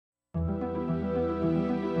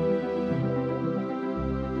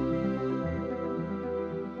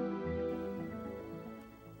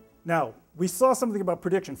Now, we saw something about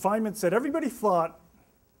prediction. Feynman said everybody thought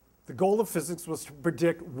the goal of physics was to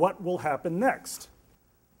predict what will happen next.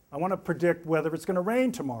 I want to predict whether it's going to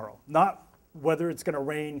rain tomorrow, not whether it's going to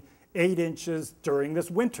rain 8 inches during this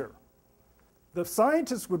winter. The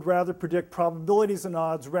scientists would rather predict probabilities and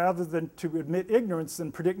odds rather than to admit ignorance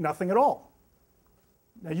and predict nothing at all.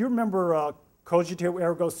 Now, you remember cogito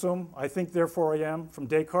ergo sum, I think therefore I am, from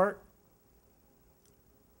Descartes?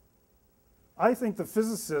 I think the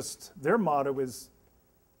physicists, their motto is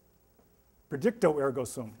predicto ergo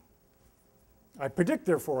sum. I predict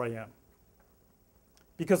therefore I am.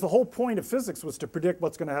 Because the whole point of physics was to predict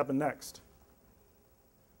what's going to happen next.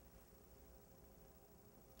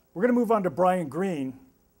 We're going to move on to Brian Greene,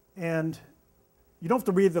 and you don't have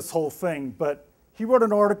to read this whole thing, but he wrote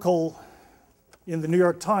an article in the New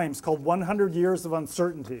York Times called 100 Years of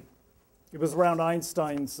Uncertainty. It was around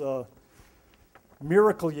Einstein's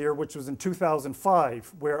miracle year, which was in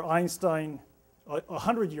 2005, where Einstein,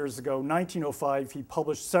 100 years ago, 1905, he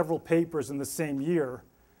published several papers in the same year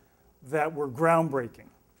that were groundbreaking.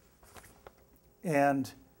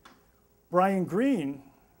 And Brian Greene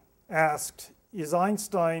asked, is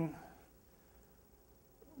Einstein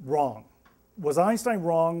wrong? Was Einstein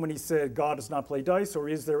wrong when he said God does not play dice, or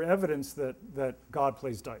is there evidence that God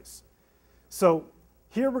plays dice? So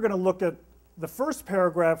here we're going to look at, the first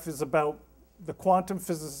paragraph is about the quantum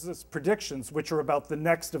physicists' predictions, which are about the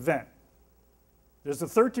next event. There's a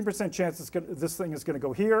 13% chance this thing is going to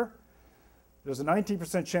go here. There's a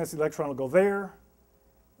 19% chance the electron will go there.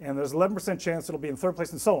 And there's 11% chance it'll be in third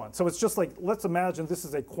place, and so on. So it's just like, let's imagine this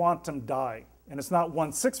is a quantum die. And it's not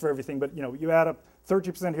 1/6 for everything, but you add up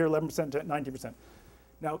 13% here, 11%, 19%.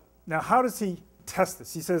 Now, how does he test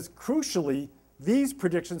this? He says, crucially, these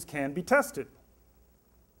predictions can be tested.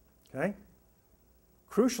 Okay?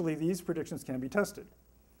 Crucially, these predictions can be tested.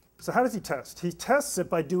 So how does he test? He tests it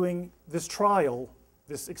by doing this trial,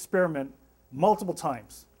 this experiment, multiple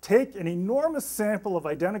times. Take an enormous sample of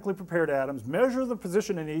identically prepared atoms, measure the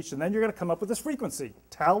position in each, and then you're going to come up with this frequency.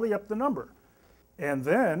 Tally up the number. And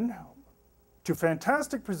then, to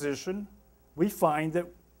fantastic precision, we find that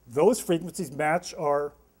those frequencies match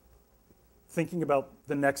our thinking about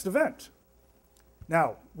the next event.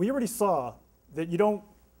 Now, we already saw that you don't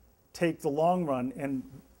take the long run and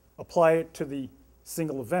apply it to the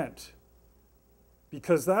single event,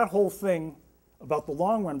 because that whole thing about the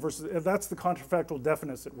long run versus, that's the contrafactual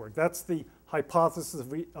definiteness at work. That's the hypothesis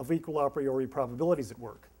of equal a priori probabilities at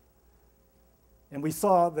work. And we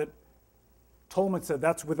saw that Tolman said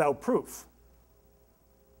that's without proof.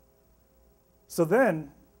 So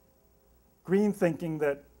then, Greene, thinking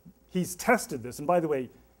that he's tested this, and by the way,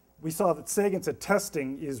 we saw that Sagan said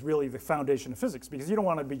testing is really the foundation of physics, because you don't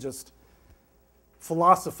want to be just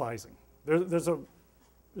philosophizing. There's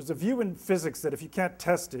a view in physics that if you can't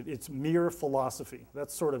test it, it's mere philosophy.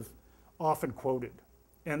 That's sort of often quoted.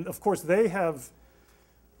 And of course, they have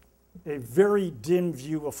a very dim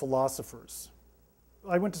view of philosophers.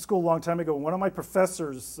 I went to school a long time ago. One of my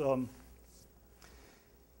professors,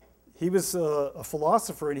 he was a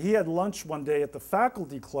philosopher, and he had lunch one day at the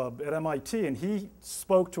faculty club at MIT, and he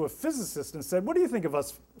spoke to a physicist and said, "What do you think of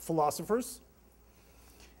us philosophers?"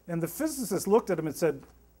 And the physicist looked at him and said,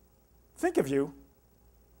 "Think of you.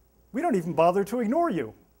 We don't even bother to ignore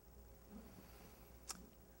you."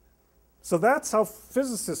 So that's how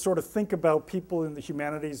physicists sort of think about people in the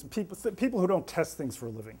humanities, and people who don't test things for a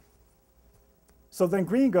living. So then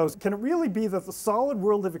Greene goes, can it really be that the solid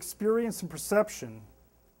world of experience and perception,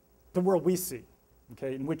 the world we see,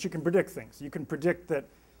 okay, in which you can predict things, you can predict that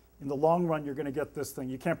in the long run you're going to get this thing,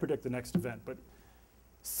 you can't predict the next event, but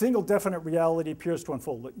single definite reality appears to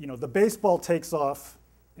unfold. The baseball takes off,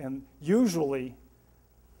 and usually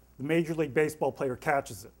the Major League Baseball player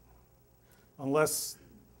catches it, unless,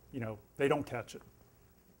 they don't catch it.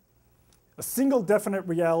 A single definite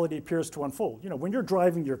reality appears to unfold. When you're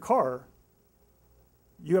driving your car,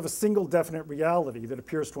 you have a single definite reality that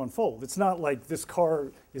appears to unfold. It's not like this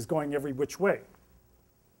car is going every which way.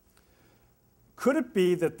 Could it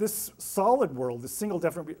be that this solid world, this single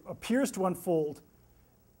definite, appears to unfold,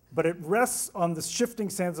 but it rests on the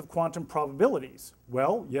shifting sands of quantum probabilities?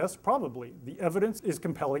 Well, yes, probably. The evidence is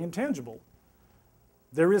compelling and tangible.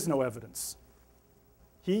 There is no evidence.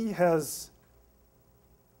 He has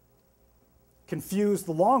confused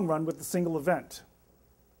the long run with the single event.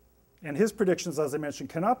 And his predictions, as I mentioned,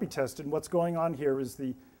 cannot be tested. And what's going on here is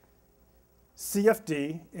the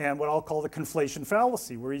CFD and what I'll call the conflation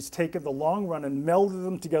fallacy, where he's taken the long run and melded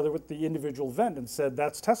them together with the individual event and said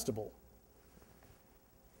that's testable.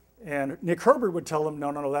 And Nick Herbert would tell him,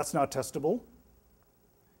 no, that's not testable.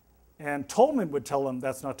 And Tolman would tell him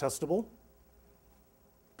that's not testable.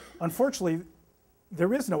 unfortunately,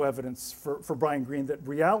 there is no evidence for Brian Greene that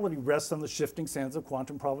reality rests on the shifting sands of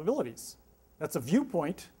quantum probabilities. That's a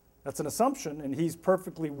viewpoint, that's an assumption, and he's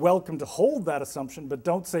perfectly welcome to hold that assumption, but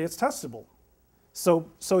don't say it's testable. So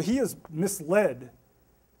he has misled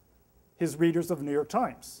his readers of the New York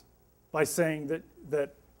Times by saying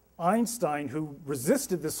that Einstein, who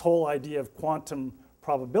resisted this whole idea of quantum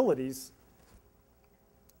probabilities,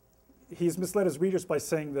 he's misled his readers by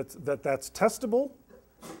saying that that's testable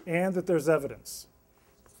and that there's evidence.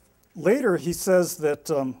 Later, he says that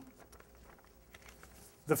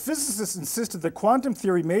the physicists insisted that quantum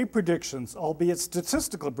theory made predictions, albeit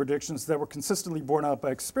statistical predictions, that were consistently borne out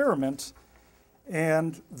by experiment,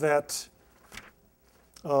 and that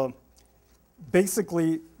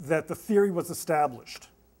basically that the theory was established.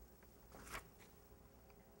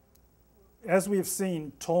 As we have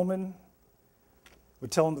seen, Tolman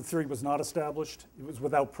would tell him the theory was not established. It was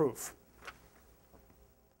without proof.